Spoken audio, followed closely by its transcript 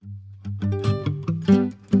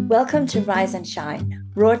Welcome to Rise and Shine,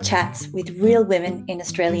 raw chats with real women in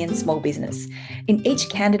Australian small business. In each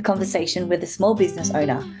candid conversation with a small business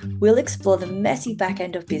owner, we'll explore the messy back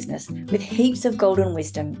end of business with heaps of golden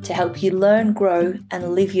wisdom to help you learn, grow,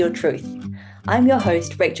 and live your truth. I'm your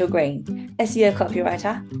host, Rachel Green, SEO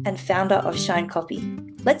copywriter and founder of Shine Copy.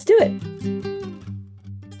 Let's do it.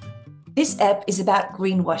 This ep is about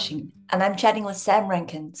greenwashing, and I'm chatting with Sam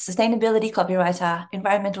Rankin, sustainability copywriter,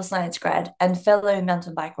 environmental science grad, and fellow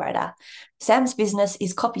mountain bike rider. Sam's business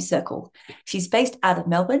is Copy Circle. She's based out of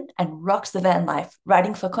Melbourne and rocks the van life,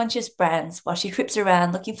 writing for conscious brands while she trips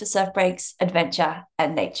around looking for surf breaks, adventure,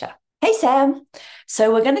 and nature. Hey, Sam.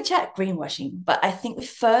 So we're going to chat greenwashing, but I think we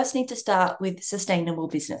first need to start with sustainable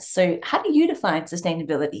business. So how do you define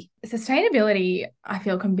sustainability? Sustainability, I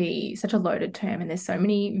feel, can be such a loaded term, and there's so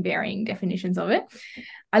many varying definitions of it.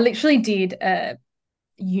 I literally did a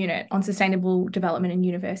unit on sustainable development in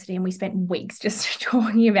university, and we spent weeks just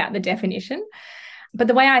talking about the definition. But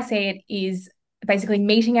the way I see it is basically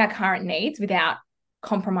meeting our current needs without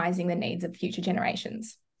compromising the needs of future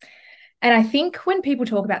generations. And I think when people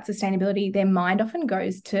talk about sustainability, their mind often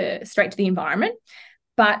goes straight to the environment.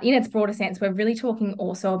 But in its broader sense, we're really talking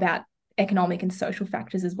also about economic and social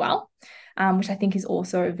factors as well, which I think is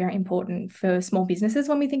also very important for small businesses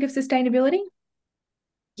when we think of sustainability.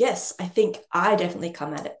 Yes, I think I definitely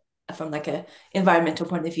come at it from like a environmental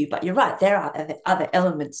point of view, but you're right, there are other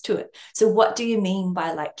elements to it. So what do you mean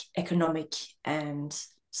by like economic and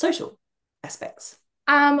social aspects?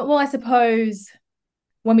 Well, I suppose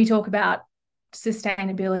when we talk about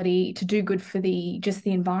sustainability, to do good for the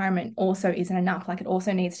environment also isn't enough. Like, it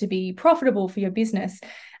also needs to be profitable for your business,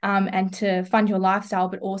 and to fund your lifestyle,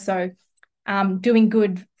 but also doing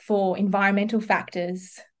good for environmental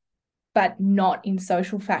factors, but not in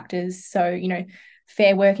social factors. So,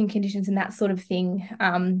 fair working conditions and that sort of thing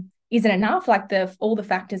isn't enough. Like, all the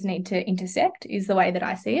factors need to intersect, is the way that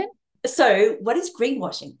I see it. So what is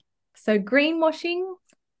greenwashing? So greenwashing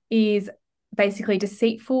is basically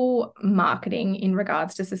deceitful marketing in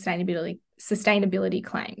regards to sustainability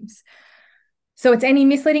claims. So it's any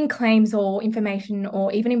misleading claims or information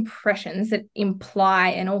or even impressions that imply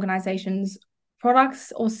an organization's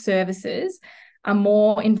products or services are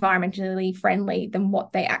more environmentally friendly than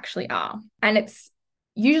what they actually are. And it's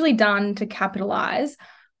usually done to capitalize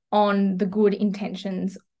on the good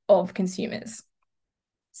intentions of consumers.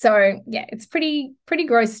 So yeah, it's pretty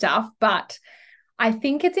gross stuff, but I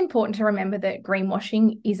think it's important to remember that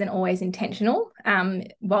greenwashing isn't always intentional.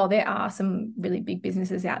 While there are some really big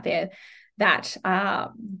businesses out there that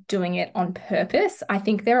are doing it on purpose, I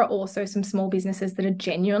think there are also some small businesses that are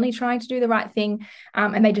genuinely trying to do the right thing,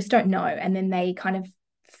 and they just don't know. And then they kind of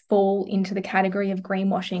fall into the category of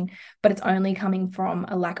greenwashing, but it's only coming from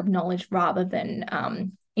a lack of knowledge rather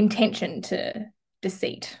than intention to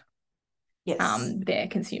deceit Yes. their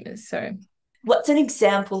consumers. So What's an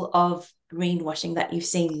example of greenwashing that you've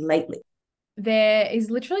seen lately? there is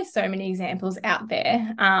literally so many examples out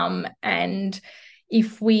there. And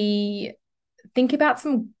if we think about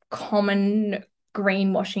some common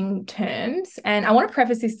greenwashing terms, and I want to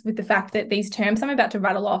preface this with the fact that these terms I'm about to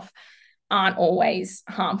rattle off aren't always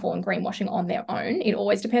harmful and greenwashing on their own. It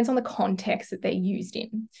always depends on the context that they're used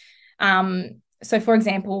in. So, for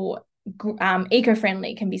example,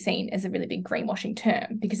 eco-friendly can be seen as a really big greenwashing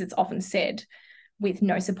term because it's often said with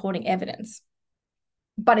no supporting evidence.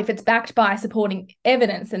 But if it's backed by supporting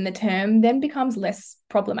evidence, then the term then becomes less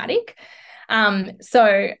problematic.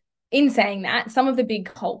 So in saying that, some of the big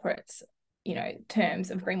culprits, terms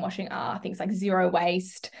of greenwashing are things like zero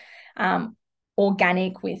waste,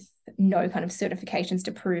 organic with no kind of certifications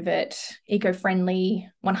to prove it, eco-friendly,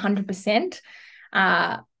 100%,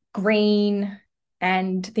 green,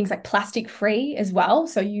 and things like plastic free as well.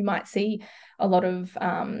 So you might see a lot of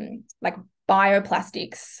like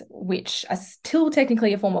bioplastics, which are still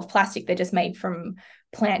technically a form of plastic. They're just made from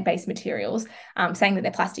plant-based materials, saying that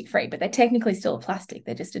they're plastic free, but they're technically still a plastic.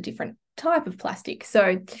 They're just a different type of plastic.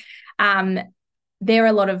 So there are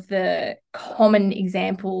a lot of the common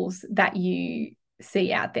examples that you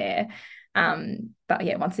see out there. But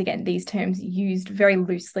yeah, once again, these terms used very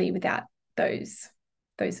loosely without those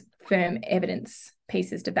firm evidence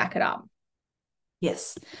pieces to back it up.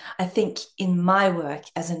 Yes. I think in my work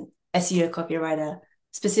as an SEO copywriter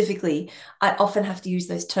specifically, I often have to use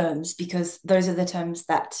those terms because those are the terms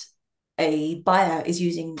that a buyer is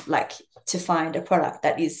using, like to find a product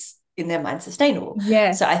that is in their mind sustainable. So I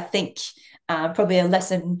Yes. think probably a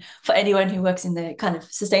lesson for anyone who works in the kind of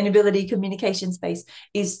sustainability communication space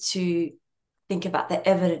is to think about the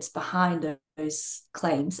evidence behind those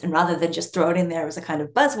claims, and rather than just throw it in there as a kind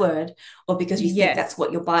of buzzword or because you think that's Yes.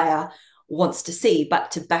 what your buyer wants to see,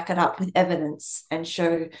 but to back it up with evidence and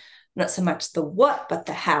show not so much the what, but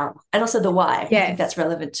the how, and also the why. I think that's Yes.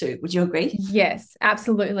 relevant too. Would you agree? Yes,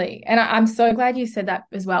 absolutely. And I'm so glad you said that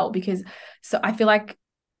as well, because so I feel like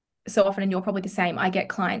so often, and you're probably the same, I get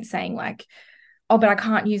clients saying like, oh, but I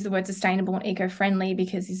can't use the word sustainable and eco-friendly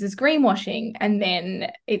because this is greenwashing. And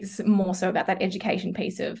then it's more so about that education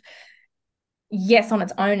piece of, yes, on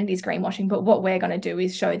its own, it is greenwashing, but what we're going to do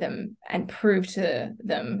is show them and prove to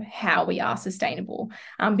them how we are sustainable,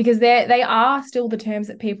 because they are still the terms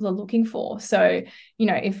that people are looking for. So, you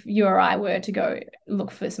know, if you or I were to go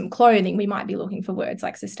look for some clothing, we might be looking for words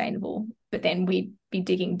like sustainable, but then we'd be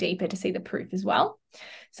digging deeper to see the proof as well.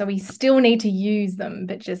 So we still need to use them,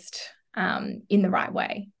 but just in the right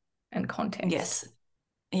way and context. Yes.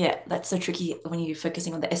 Yeah, that's so tricky when you're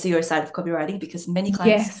focusing on the SEO side of copywriting, because many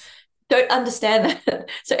clients Yes. don't understand that.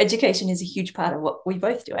 So education is a huge part of what we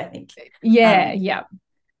both do, I think. Yeah. Um, Yeah.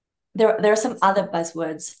 there are some other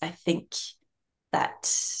buzzwords, I think,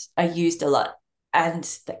 that are used a lot and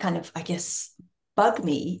that kind of, I guess, bug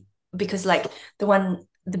me, because like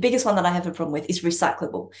the biggest one that I have a problem with is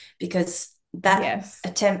recyclable, because that Yes.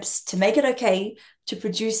 attempts to make it okay to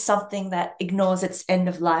produce something that ignores its end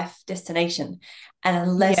of life destination. And Yes.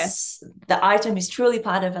 unless the item is truly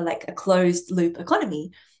part of a closed loop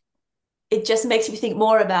economy, it just makes me think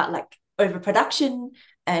more about like overproduction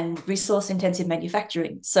and resource intensive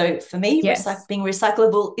manufacturing. So for me, Yes. being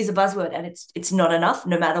recyclable is a buzzword, and it's not enough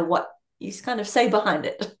no matter what you kind of say behind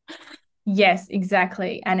it. Yes,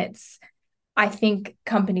 exactly. And it's, I think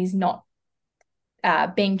companies not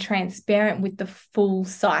being transparent with the full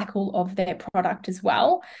cycle of their product as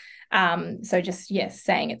well. So just, yes,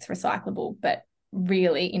 saying it's recyclable, but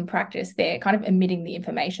really in practice, they're kind of omitting the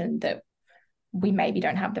information that we maybe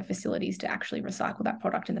don't have the facilities to actually recycle that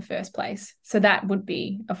product in the first place. So that would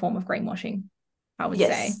be a form of greenwashing, I would say.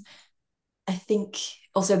 Yes. I think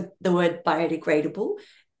also the word biodegradable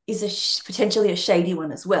is potentially a shady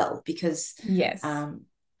one as well, because Yes. um,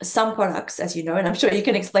 some products, as you know, and I'm sure you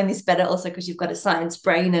can explain this better also because you've got a science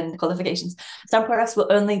brain and qualifications, some products will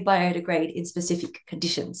only biodegrade in specific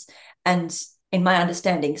conditions. And in my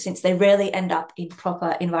understanding, since they rarely end up in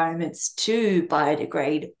proper environments to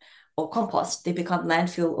biodegrade or compost, they become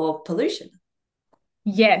landfill or pollution.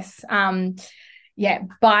 Yes. Yeah,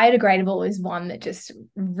 biodegradable is one that just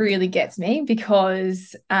really gets me,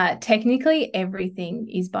 because technically everything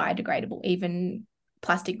is biodegradable. Even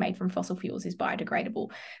plastic made from fossil fuels is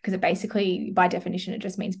biodegradable, because it basically, by definition, it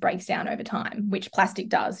just means breaks down over time, which plastic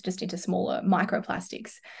does, just into smaller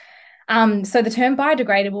microplastics. So the term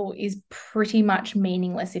biodegradable is pretty much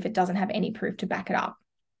meaningless if it doesn't have any proof to back it up.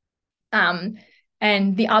 Um,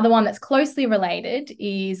 and the other one that's closely related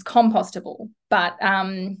is compostable, but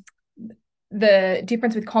the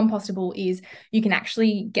difference with compostable is you can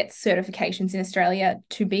actually get certifications in Australia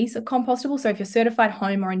to be compostable. So if you're certified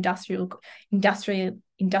home or industrial,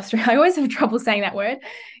 I always have trouble saying that word,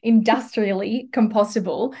 industrially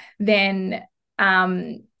compostable, then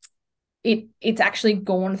it's actually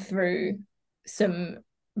gone through some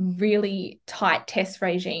really tight test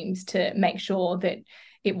regimes to make sure that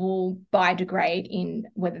it will biodegrade in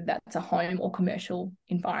whether that's a home or commercial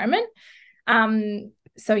environment.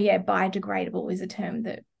 So yeah, biodegradable is a term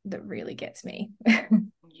that really gets me.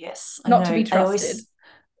 Yes, I Not to be know. trusted.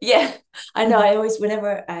 Yeah, I know.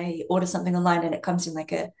 Whenever I order something online and it comes in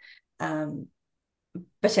like a um,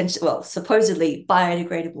 potential, well, supposedly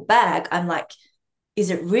biodegradable bag, I'm like, is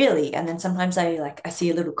it really? And then sometimes I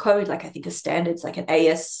see a little code, like I think a standards, like an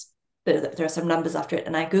AS. There are some numbers after it,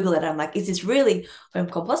 and I Google it. And I'm like, is this really home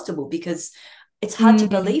compostable? Because it's hard to Mm,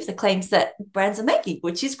 believe the claims that brands are making,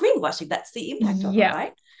 which is greenwashing. That's the impact of it, yeah,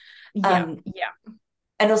 right? yeah, Um, yeah.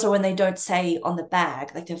 and also when they don't say on the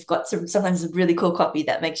bag, like they've got sometimes a really cool copy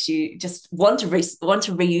that makes you just want to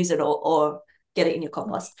reuse it or get it in your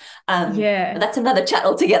compost. But Yeah, that's another chat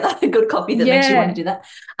altogether. A good copy that makes you want to yeah, do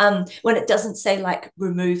that. When it doesn't say like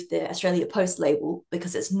remove the Australia Post label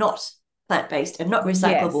because it's not plant-based and not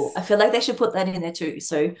recyclable, I yes, feel like they should put that in there too.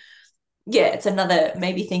 So yeah, it's another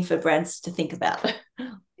maybe thing for brands to think about.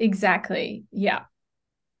 exactly. Yeah.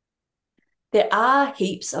 There are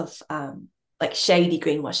heaps of like shady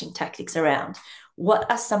greenwashing tactics around.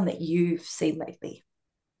 What are some that you've seen lately?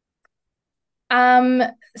 Um,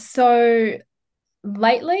 so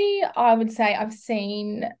lately, I would say I've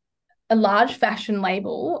seen a large fashion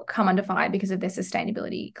label come under fire because of their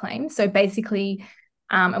sustainability claims. So basically,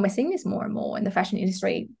 and we're seeing this more and more in the fashion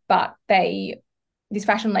industry, but this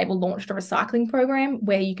fashion label launched a recycling program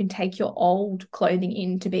where you can take your old clothing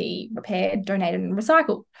in to be repaired, donated, and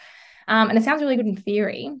recycled. And it sounds really good in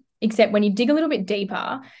theory, except when you dig a little bit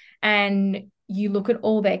deeper and you look at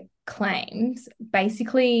all their claims,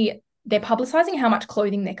 basically they're publicizing how much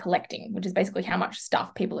clothing they're collecting, which is basically how much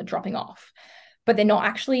stuff people are dropping off. But they're not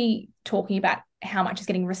actually talking about how much is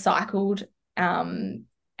getting recycled and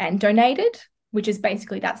donated, which is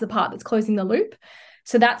basically, that's the part that's closing the loop.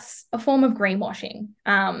 So that's a form of greenwashing.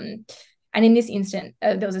 And in this instant,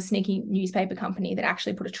 there was a sneaky newspaper company that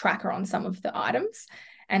actually put a tracker on some of the items,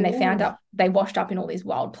 and they washed up in all these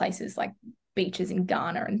wild places like beaches in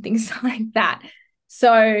Ghana and things like that.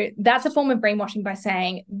 So that's a form of greenwashing by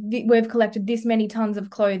saying we've collected this many tons of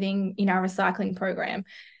clothing in our recycling program,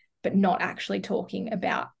 but not actually talking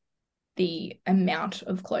about the amount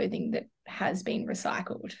of clothing that has been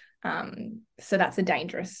recycled. So that's a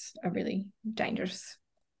really dangerous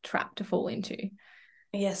trap to fall into.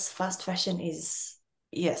 Yes, fast fashion is,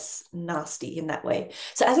 yes, nasty in that way.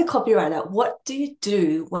 So as a copywriter, what do you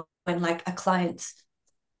do when like a client,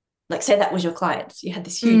 like say that was your client, you had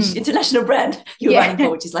this huge international brand you're writing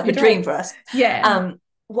for, which is like a dream for us. Yeah.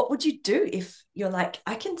 What would you do if you're like,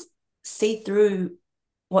 I can see through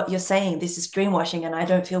what you're saying, this is greenwashing and I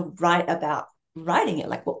don't feel right about writing it?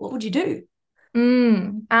 Like, what would you do?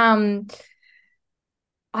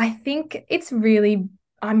 I think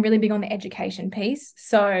I'm really big on the education piece.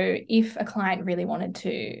 So if a client really wanted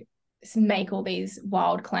to make all these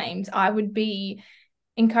wild claims, I would be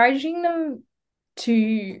encouraging them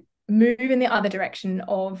to move in the other direction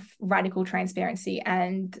of radical transparency.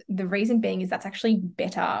 And the reason being is that's actually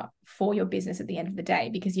better for your business at the end of the day,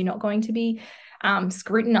 because you're not going to be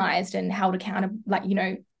scrutinized and held accountable,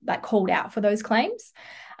 like called out for those claims.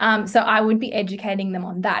 So I would be educating them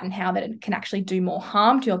on that and how that it can actually do more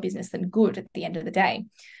harm to your business than good at the end of the day.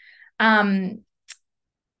 And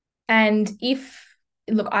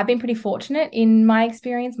look, I've been pretty fortunate in my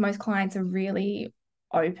experience. Most clients are really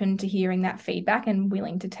open to hearing that feedback and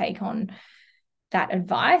willing to take on that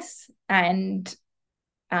advice. And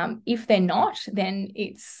if they're not, then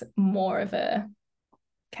it's more of a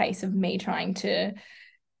case of me trying to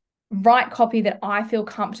write copy that I feel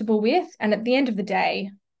comfortable with. And at the end of the day,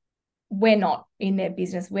 we're not in their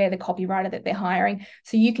business. We're the copywriter that they're hiring.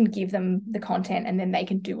 So you can give them the content and then they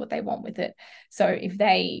can do what they want with it. So if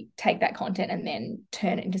they take that content and then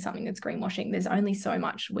turn it into something that's greenwashing, there's only so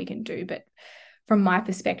much we can do. But from my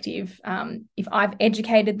perspective, if I've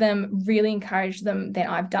educated them, really encouraged them, then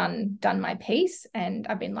I've done my piece. And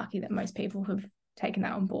I've been lucky that most people have taken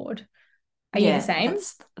that on board. Are you the same?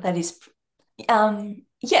 That is,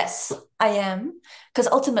 yes, I am.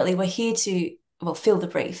 Because ultimately we're here to, fill the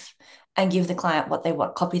brief and give the client what they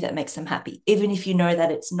want, copy that makes them happy, even if you know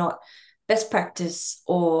that it's not best practice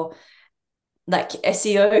or like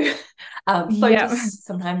SEO focus.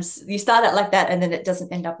 Sometimes you start out like that and then it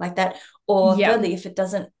doesn't end up like that. Or thirdly, if it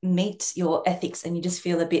doesn't meet your ethics and you just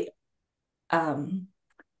feel a bit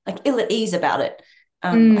like ill at ease about it,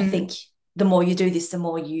 I think the more you do this, the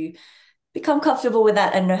more you become comfortable with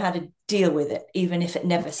that and know how to deal with it, even if it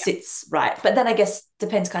never sits right. But then I guess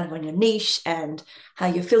depends kind of on your niche and how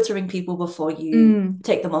you're filtering people before you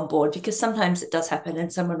take them on board, because sometimes it does happen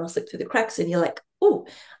and someone will slip through the cracks and you're like, oh,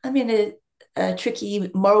 I'm in a tricky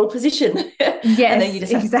moral position. Yes, and then you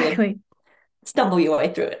just have exactly. to stumble your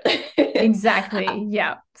way through it. Exactly.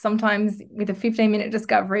 Yeah. Sometimes with a 15-minute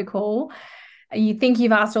discovery call, you think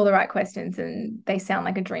you've asked all the right questions and they sound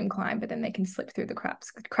like a dream client, but then they can slip through the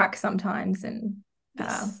cracks sometimes. And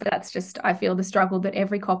but that's just, I feel, the struggle that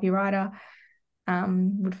every copywriter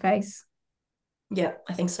would face. Yeah,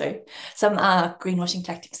 I think so. Some greenwashing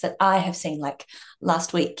tactics that I have seen, like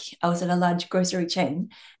last week, I was at a large grocery chain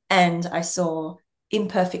and I saw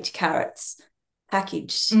imperfect carrots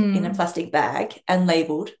packaged in a plastic bag and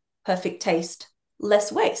labeled perfect taste, less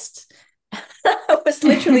waste. I was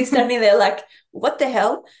literally standing there like, what the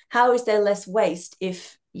hell? How is there less waste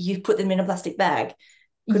if you put them in a plastic bag?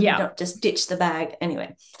 Could we not just ditch the bag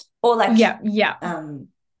anyway? Or like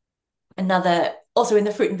another, also in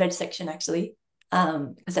the fruit and veg section actually,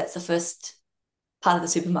 because that's the first part of the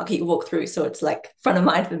supermarket you walk through, so it's like front of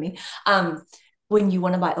mind for me. When you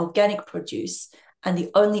want to buy organic produce and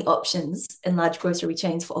the only options in large grocery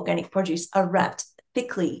chains for organic produce are wrapped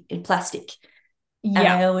thickly in plastic. And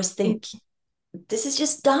I always think this is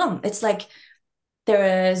just dumb. It's like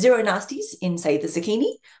there are zero nasties in, say, the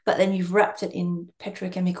zucchini, but then you've wrapped it in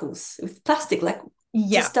petrochemicals with plastic. Like,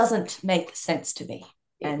 just doesn't make sense to me.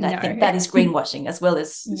 And I think that is greenwashing as well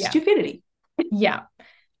as stupidity. Yeah.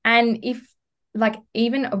 And if, like,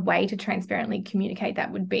 even a way to transparently communicate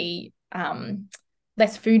that would be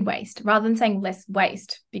less food waste rather than saying less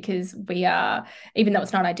waste, because we are, even though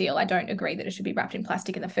it's not ideal, I don't agree that it should be wrapped in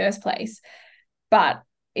plastic in the first place. But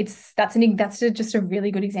that's just a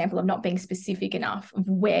really good example of not being specific enough of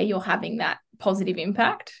where you're having that positive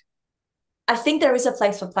impact. I think there is a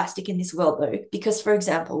place for plastic in this world though, because for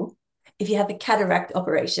example, if you have a cataract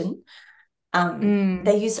operation, Mm,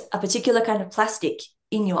 they use a particular kind of plastic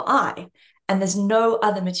in your eye, and there's no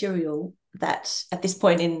other material that at this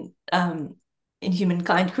point in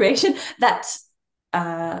humankind creation that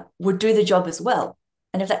would do the job as well.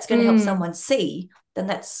 And if that's going to help mm. someone see, then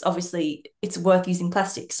that's obviously it's worth using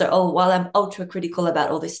plastic. So, while I'm ultra critical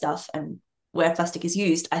about all this stuff and where plastic is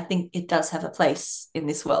used, I think it does have a place in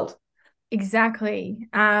this world. Exactly.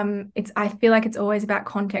 I feel like it's always about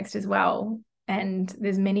context as well. And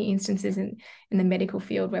there's many instances in the medical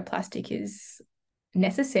field where plastic is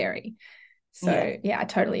necessary. Yeah, So yeah, I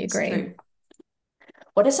totally it's agree. true.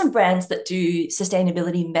 What are some brands that do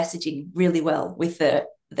sustainability messaging really well with the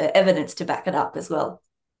evidence to back it up as well?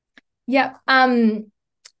 Yeah.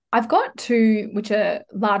 I've got two which are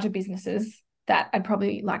larger businesses that I'd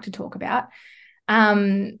probably like to talk about.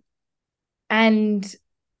 Um, and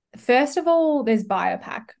first of all, there's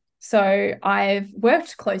Biopack. So I've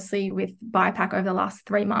worked closely with Biopack over the last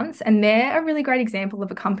 3 months, and they're a really great example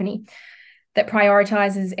of a company that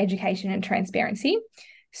prioritizes education and transparency.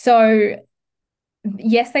 So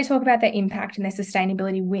yes, they talk about their impact and their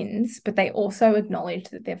sustainability wins, but they also acknowledge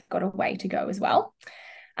that they've got a way to go as well.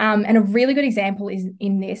 And a really good example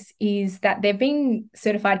is that they've been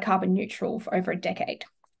certified carbon neutral for over a decade.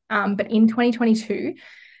 But in 2022,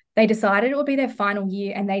 they decided it would be their final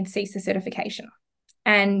year and they'd cease the certification.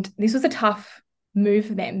 And this was a tough move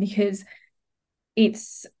for them because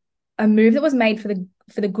it's a move that was made for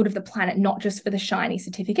the good of the planet, not just for the shiny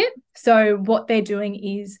certificate. So what they're doing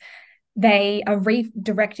is they are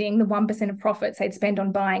redirecting the 1% of profits they'd spend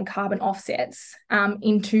on buying carbon offsets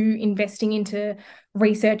into investing into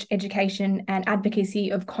research, education, and advocacy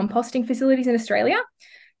of composting facilities in Australia.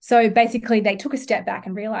 So basically, they took a step back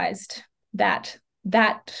and realized that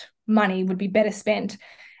that money would be better spent,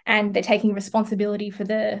 and they're taking responsibility for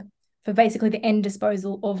basically the end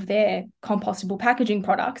disposal of their compostable packaging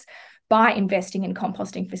products by investing in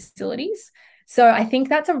composting facilities. So I think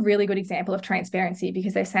that's a really good example of transparency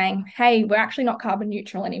because they're saying, hey, we're actually not carbon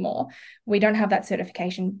neutral anymore. We don't have that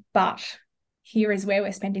certification, but here is where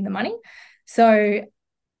we're spending the money. So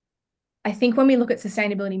I think when we look at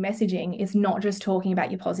sustainability messaging, it's not just talking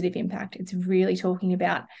about your positive impact, it's really talking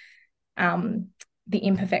about um, the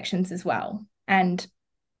imperfections as well. And,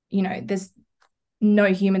 there's no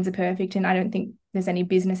humans are perfect, and I don't think there's any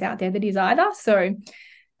business out there that is either. So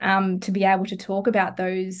to be able to talk about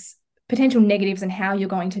those potential negatives and how you're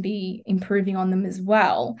going to be improving on them as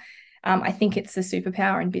well, I think it's a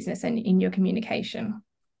superpower in business and in your communication.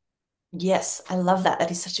 Yes, I love that.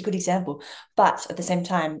 That is such a good example. But at the same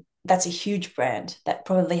time, that's a huge brand that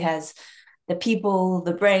probably has the people,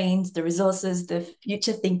 the brains, the resources, the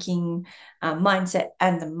future thinking mindset,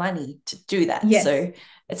 and the money to do that. Yes. So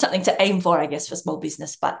it's something to aim for, I guess, for small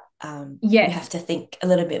business. But we have Yes. to think a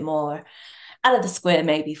little bit more out of the square,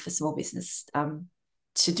 maybe for small business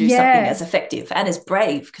to do something Yeah. as effective and as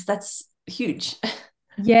brave, because that's huge.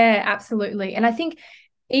 Yeah, absolutely. And I think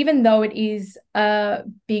even though it is a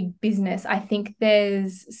big business, I think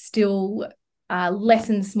there's still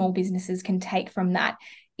lessons small businesses can take from that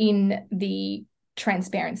in the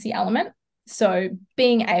transparency element. So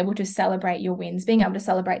being able to celebrate your wins, being able to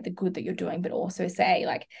celebrate the good that you're doing, but also say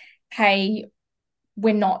like, hey,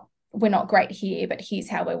 we're not great here, but here's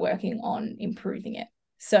how we're working on improving it.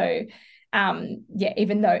 So yeah,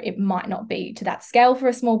 even though it might not be to that scale for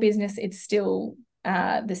a small business, it's still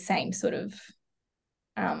the same sort of,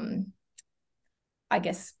 um, I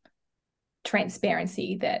guess,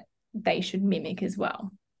 transparency that they should mimic as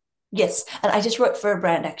well. Yes, and I just wrote for a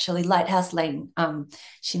brand actually, Lighthouse Lane.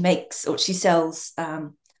 She makes or she sells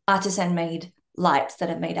artisan made lights that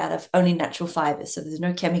are made out of only natural fibers, so there's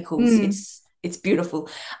no chemicals. Mm, It's beautiful.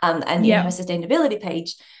 And in her yeah. sustainability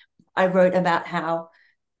page, I wrote about how,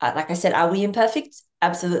 like I said, are we imperfect?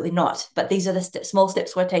 Absolutely not. But these are the small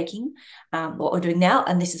steps we're taking, what we're doing now,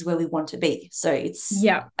 and this is where we want to be. So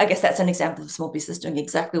Yeah. I guess that's an example of small business doing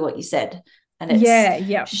exactly what you said, and Yeah.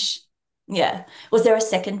 Yeah. yeah. Was there a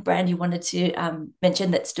second brand you wanted to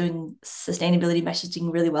mention that's doing sustainability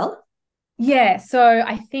messaging really well? Yeah, so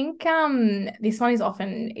I think this one is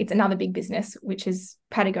often it's another big business, which is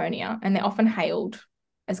Patagonia, and they're often hailed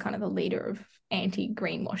as kind of the leader of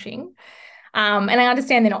anti-greenwashing. And I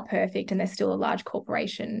understand they're not perfect and they're still a large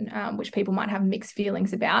corporation, which people might have mixed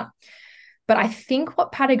feelings about. But I think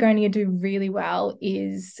what Patagonia do really well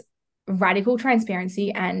is radical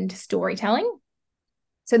transparency and storytelling.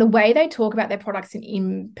 So the way they talk about their products and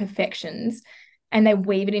imperfections and they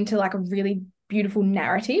weave it into like a really beautiful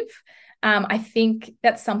narrative I think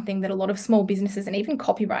that's something that a lot of small businesses and even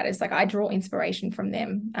copywriters, like I draw inspiration from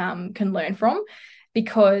them, can learn from,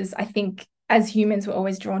 because I think as humans, we're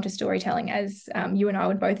always drawn to storytelling, as you and I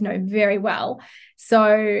would both know very well.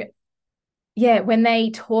 So yeah, when they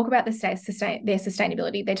talk about their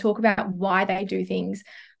sustainability, they talk about why they do things,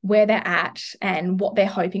 where they're at, and what they're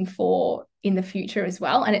hoping for in the future as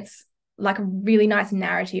well. And it's like a really nice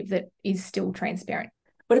narrative that is still transparent.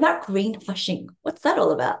 What about greenwashing? What's that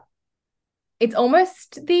all about? It's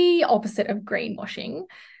almost the opposite of greenwashing.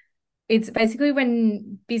 It's basically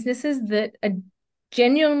when businesses that are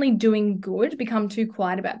genuinely doing good become too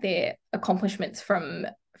quiet about their accomplishments from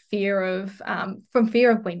fear of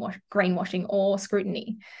greenwashing or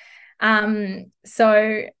scrutiny.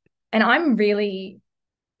 So, and I'm really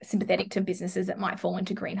sympathetic to businesses that might fall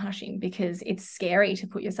into greenwashing, because it's scary to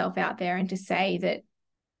put yourself out there and to say that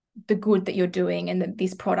the good that you're doing and that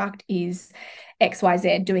this product is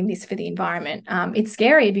XYZ doing this for the environment. It's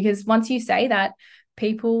scary because once you say that,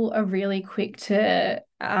 people are really quick to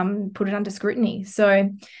put it under scrutiny. So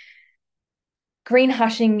green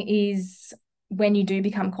hushing is when you do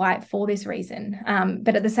become quiet for this reason.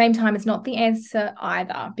 But at the same time, it's not the answer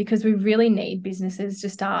either, because we really need businesses to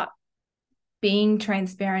start being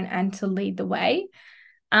transparent and to lead the way.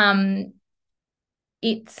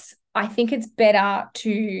 I think it's better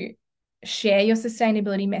to share your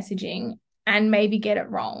sustainability messaging and maybe get it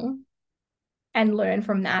wrong and learn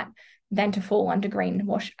from that than to fall under green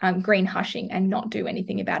hushing and not do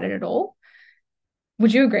anything about it at all.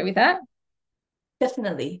 Would you agree with that?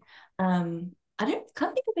 Definitely. I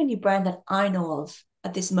can't think of any brand that I know of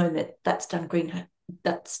at this moment that's done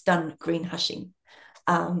green hushing.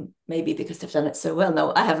 Maybe because they've done it so well.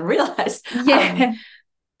 No, I haven't realized. Yeah.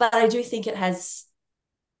 But I do think it has,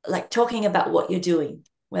 like, talking about what you're doing,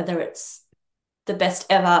 whether it's the best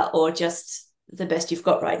ever or just the best you've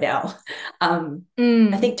got right now.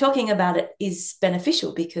 I think talking about it is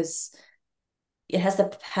beneficial because it has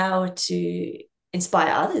the power to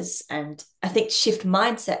inspire others, and I think shift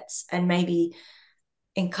mindsets and maybe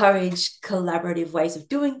encourage collaborative ways of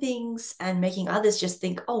doing things and making others just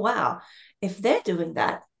think, oh, wow, if they're doing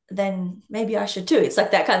that, then maybe I should too. It's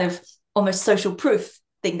like that kind of almost social proof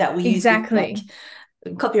thing that we use with, like, Exactly.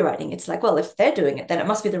 copywriting. It's like, well, if they're doing it, then it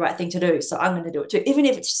must be the right thing to do. So I'm going to do it too. Even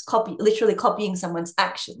if it's just literally copying someone's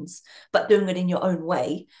actions, but doing it in your own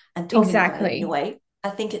way and talking about it in your Exactly. way, I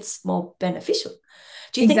think it's more beneficial.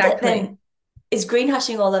 Do you think that Exactly. then is green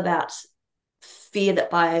hushing all about fear that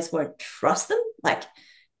buyers won't trust them? Like,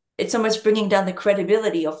 it's almost bringing down the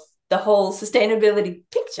credibility of the whole sustainability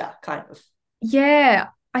picture, kind of. Yeah.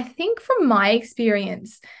 I think from my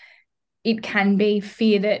experience, it can be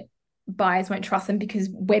fear that buyers won't trust them because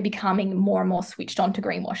we're becoming more and more switched on to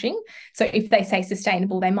greenwashing. So if they say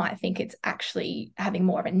sustainable, they might think it's actually having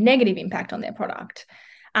more of a negative impact on their product.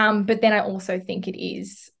 But then I also think it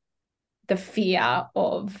is the fear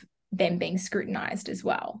of them being scrutinized as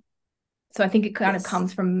well. So I think it kind of Yes.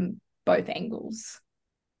 comes from both angles.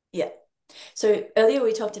 Yeah. So earlier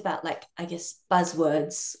we talked about, like, I guess,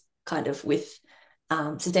 buzzwords kind of with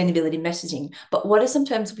sustainability messaging. But what are some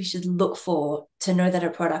terms we should look for to know that a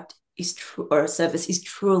product is true or a service is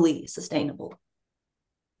truly sustainable?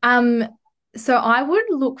 Um, so I would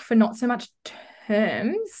look for not so much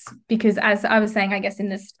terms, because as I was saying, I guess in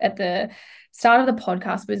this at the start of the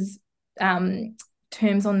podcast was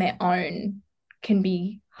terms on their own can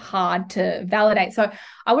be hard to validate. So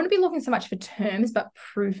I wouldn't be looking so much for terms, but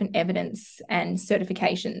proof and evidence and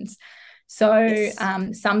certifications. So Yes.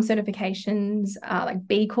 some certifications are like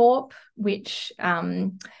B Corp, which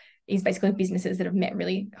is basically businesses that have met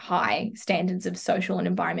really high standards of social and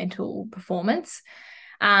environmental performance.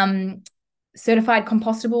 Um, Certified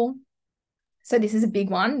compostable. So this is a big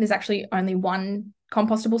one. There's actually only one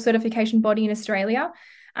compostable certification body in Australia.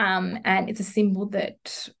 And it's a symbol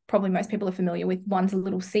that probably most people are familiar with. One's a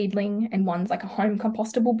little seedling and one's like a home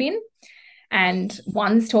compostable bin. And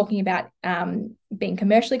one's talking about being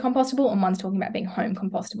commercially compostable and one's talking about being home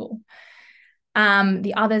compostable.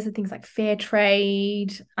 The others are things like fair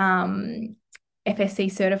trade,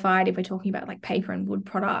 FSC certified, if we're talking about like paper and wood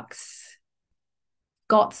products,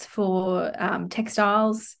 GOTS for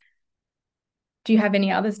textiles. Do you have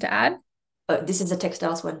any others to add? Oh, this is a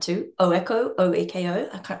textiles one too. OECO, OEKO.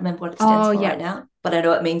 I can't remember what it stands Oh, for right yeah. now, but I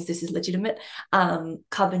know it means this is legitimate.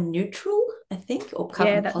 Carbon neutral, I think, or Yeah,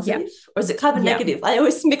 carbon yeah, positive, or is it carbon yeah. negative? I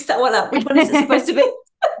always mix that one up. Which one is it supposed to be?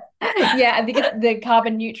 Yeah, I think it's the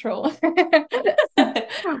carbon neutral. Which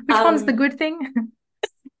one's the um, good thing?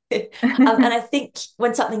 and I think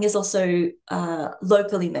when something is also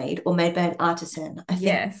locally made or made by an artisan, I think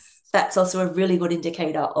Yes. that's also a really good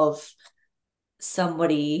indicator of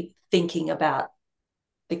somebody thinking about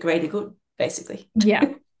the greater good, basically.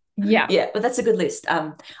 Yeah. Yeah. Yeah, but that's a good list.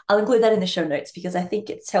 I'll include that in the show notes because I think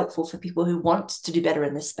it's helpful for people who want to do better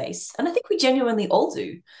in this space. And I think we genuinely all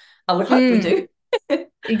do. I would hope we do.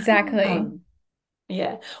 Exactly.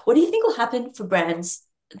 Yeah. What do you think will happen for brands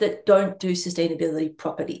that don't do sustainability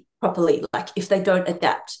properly, like if they don't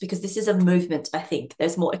adapt? Because this is a movement, I think.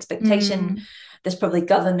 There's more expectation. Mm. There's probably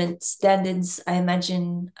government standards, I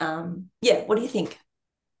imagine. Yeah, what do you think?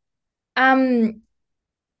 Um,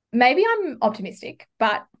 Maybe I'm optimistic,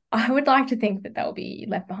 but I would like to think that they'll be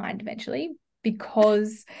left behind eventually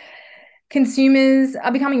because consumers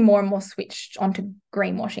are becoming more and more switched onto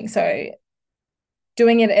greenwashing. So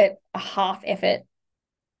doing it at a half effort,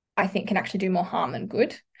 I think, can actually do more harm than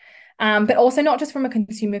good. But also not just from a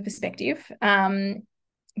consumer perspective,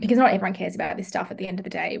 because not everyone cares about this stuff at the end of the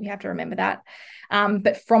day. We have to remember that.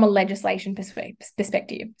 But from a legislation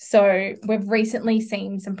perspective. So we've recently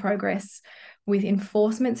seen some progress with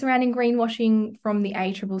enforcement surrounding greenwashing from the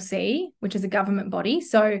ACCC, which is a government body.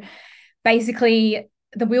 So basically,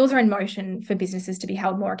 the wheels are in motion for businesses to be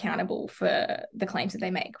held more accountable for the claims that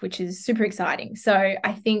they make, which is super exciting. So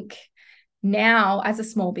I think now, as a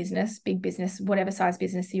small business, big business, whatever size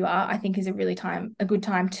business you are, I think is a good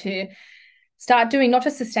time to start doing not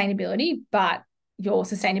just sustainability, but your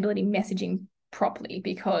sustainability messaging properly,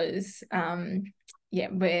 because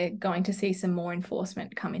we're going to see some more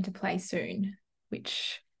enforcement come into play soon,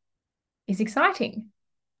 which is exciting.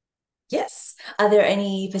 Yes. Are there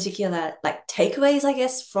any particular like takeaways, I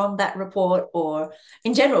guess, from that report or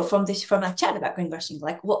in general from our chat about greenwashing?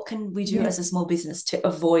 Like what can we do Yeah. as a small business to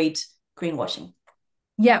avoid greenwashing?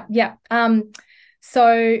 Yeah, yeah.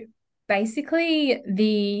 So basically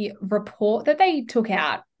the report that they took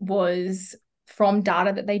out was from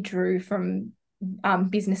data that they drew from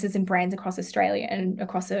businesses and brands across Australia and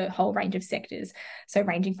across a whole range of sectors. So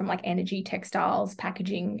ranging from like energy, textiles,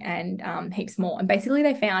 packaging, and heaps more. And basically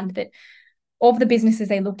they found that of the businesses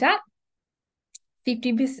they looked at,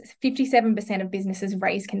 57% of businesses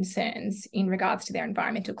raise concerns in regards to their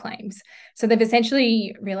environmental claims. So they've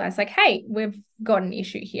essentially realized, like, hey, we've got an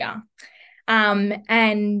issue here.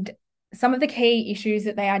 And some of the key issues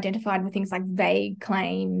that they identified were things like vague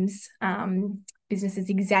claims, businesses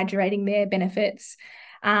exaggerating their benefits,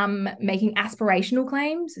 making aspirational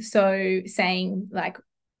claims. So saying, like,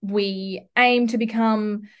 we aim to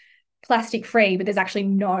become plastic free, but there's actually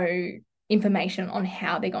no information on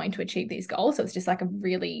how they're going to achieve these goals. So it's just like a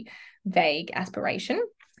really vague aspiration.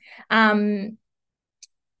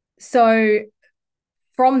 So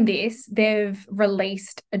from this, they've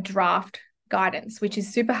released a draft guidance, which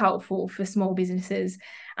is super helpful for small businesses.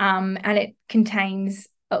 And it contains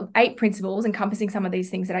 8 principles encompassing some of these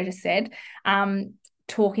things that I just said,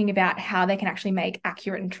 talking about how they can actually make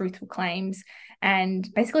accurate and truthful claims and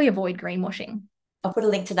basically avoid greenwashing. I'll put a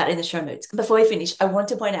link to that in the show notes. Before we finish, I want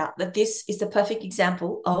to point out that this is the perfect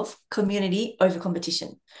example of community over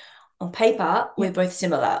competition. On paper, we're both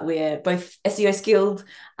similar. We're both SEO skilled,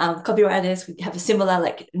 copywriters. We have a similar,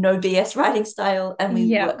 like, no BS writing style, and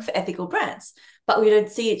we work for ethical brands. But we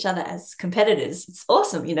don't see each other as competitors. It's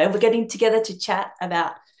awesome. We're getting together to chat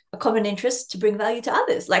about a common interest to bring value to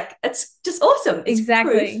others. Like, it's just awesome. It's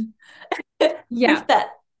Exactly. proof that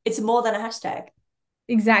it's more than a hashtag.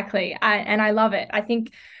 Exactly. I love it. I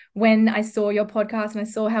think when I saw your podcast and I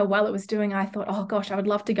saw how well it was doing, I thought, oh gosh, I would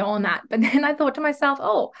love to go on that. But then I thought to myself,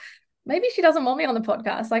 oh, maybe she doesn't want me on the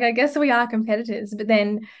podcast. Like, I guess we are competitors. But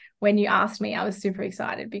then when you asked me, I was super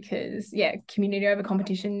excited because, community over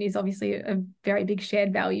competition is obviously a very big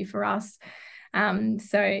shared value for us.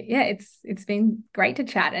 It's been great to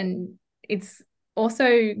chat, and it's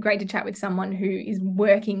also great to chat with someone who is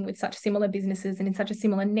working with such similar businesses and in such a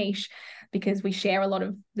similar niche, because we share a lot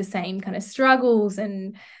of the same kind of struggles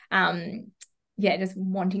and just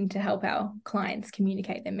wanting to help our clients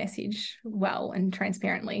communicate their message well and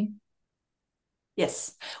transparently.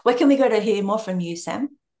 Yes. Where can we go to hear more from you, Sam?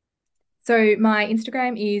 So my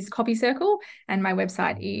Instagram is copycircle and my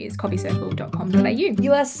website is copycircle.com.au.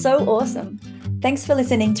 You are so awesome. Thanks for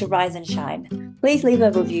listening to Rise and Shine. Please leave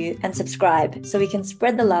a review and subscribe so we can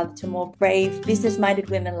spread the love to more brave, business-minded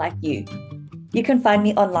women like you. You can find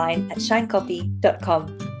me online at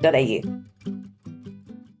shinecopy.com.au.